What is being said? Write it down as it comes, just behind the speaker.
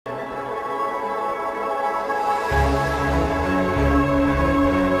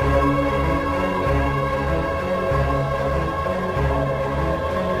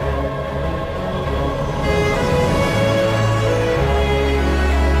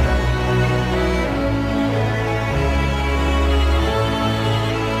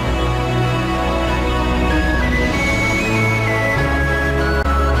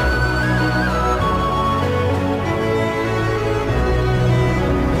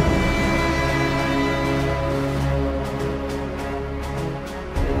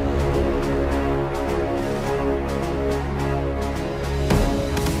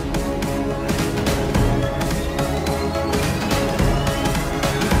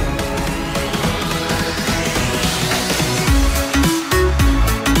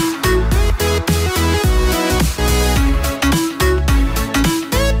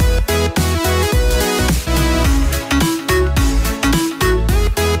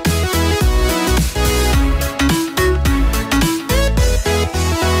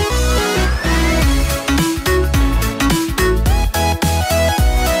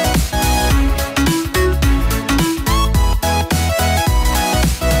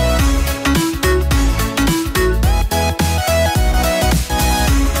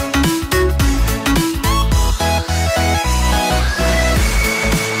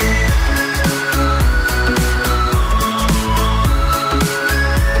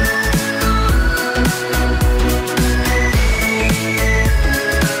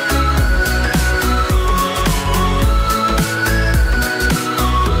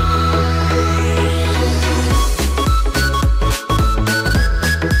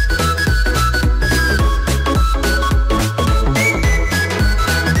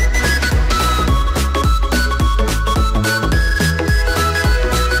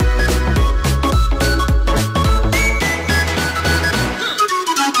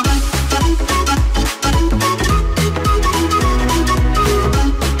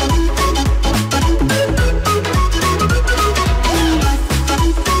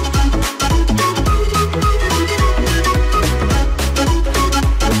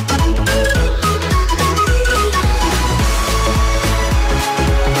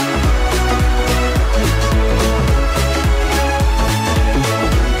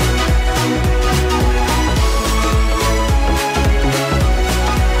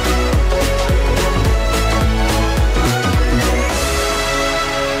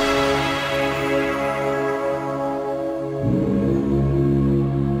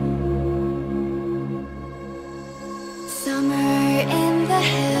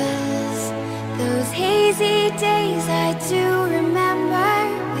days I do remember.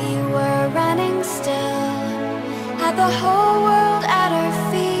 We were running still, had the whole world at our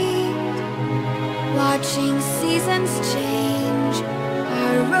feet, watching seasons change.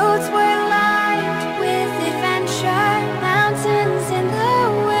 Our roads were lined with adventure, mountains in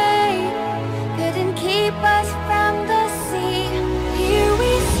the way couldn't keep us from the sea. Here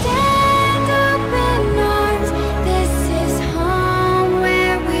we stand, open arms. This is home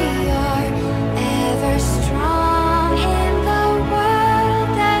where we are, ever strong in the world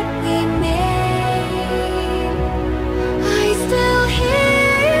that we made. I still hear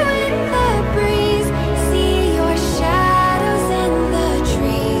you in the breeze, see your shadow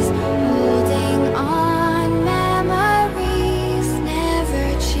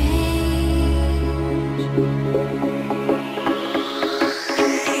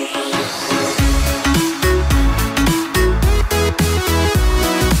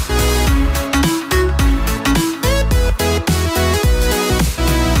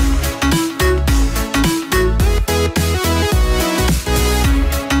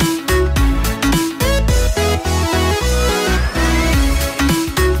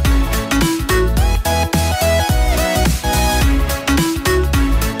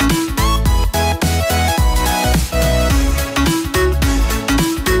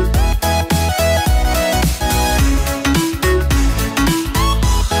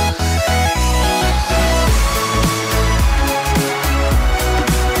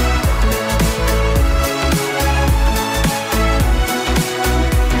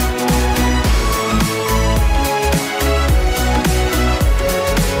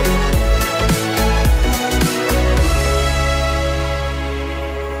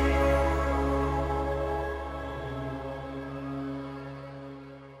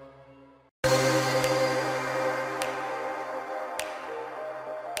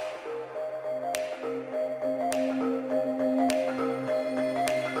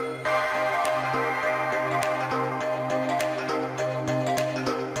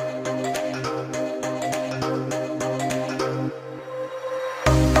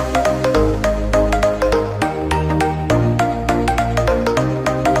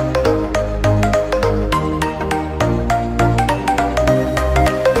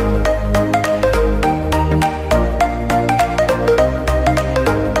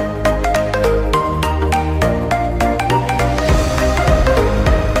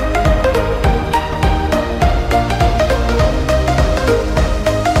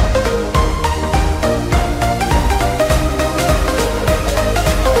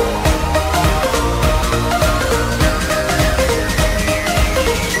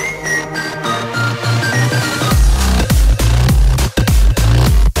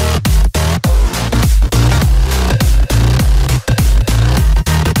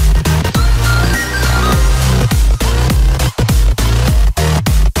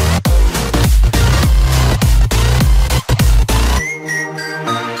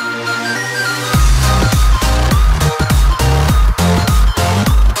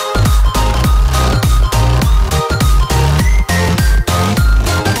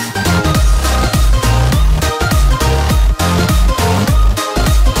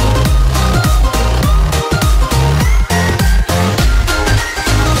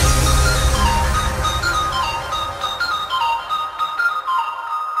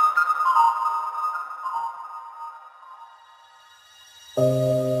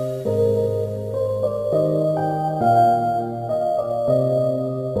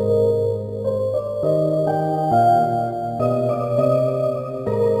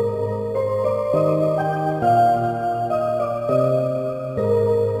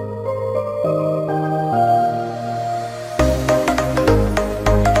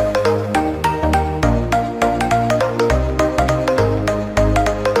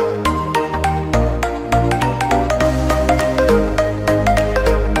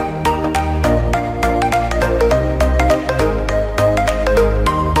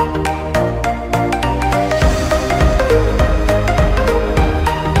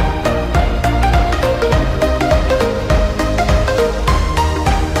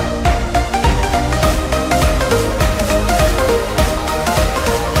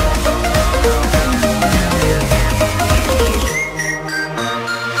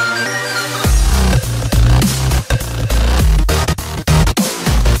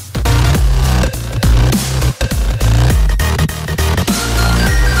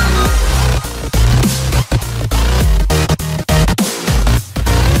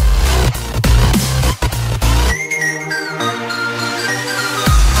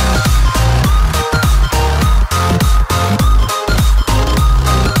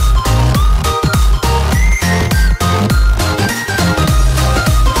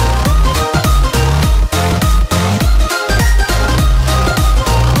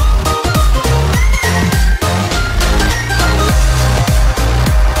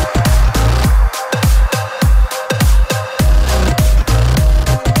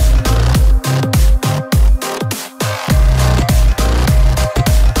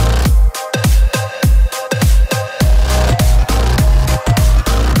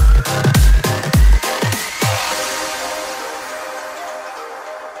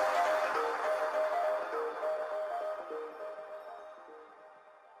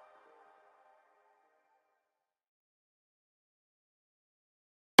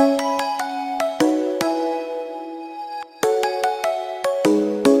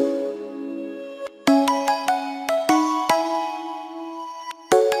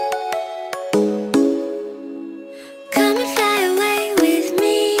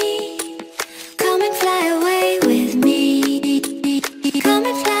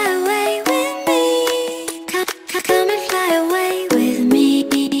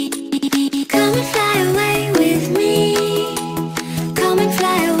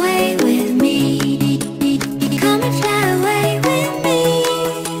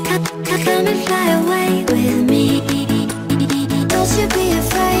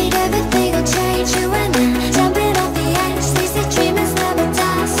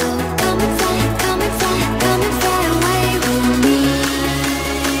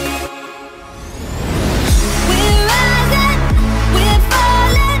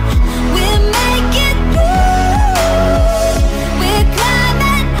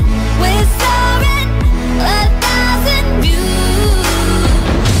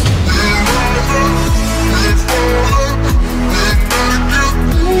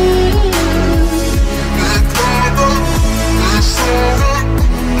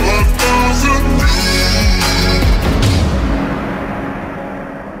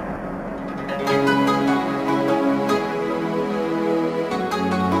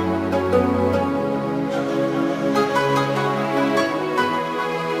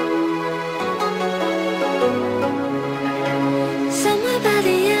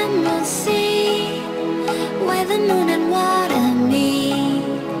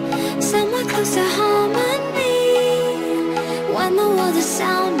feel the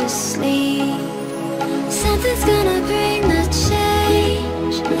sound asleep. Something's gonna bring the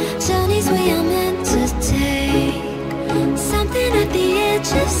change. Journeys we are meant to take. Something at the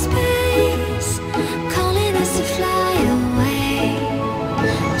edge of space, calling us to fly away.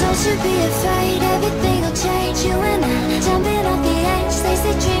 Don't you be afraid, everything will change. You and I, jumping off the edge. They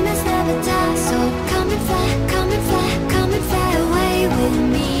say dreamers never die. So come and fly, come and fly, come and fly away with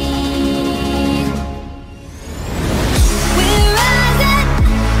me. We're rising,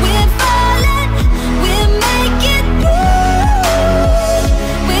 we're falling, we're making moves.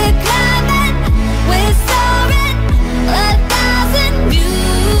 We're climbing, we're soaring, 1,000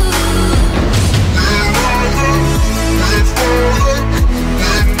 views. We're rising, we're falling,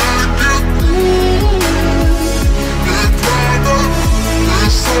 we're making moves. We're climbing,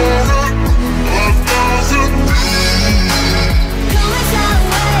 we're soaring, 1,000 views. Come and fly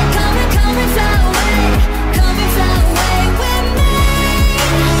away, come and fly away, come and fly away with me.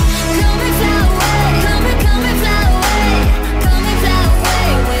 Come and fly away, come and fly away, come and fly away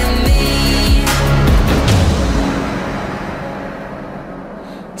with me.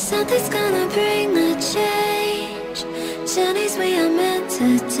 Something's gonna bring the change. Journeys we are meant to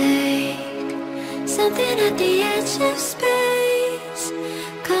take. Something at the edge of space.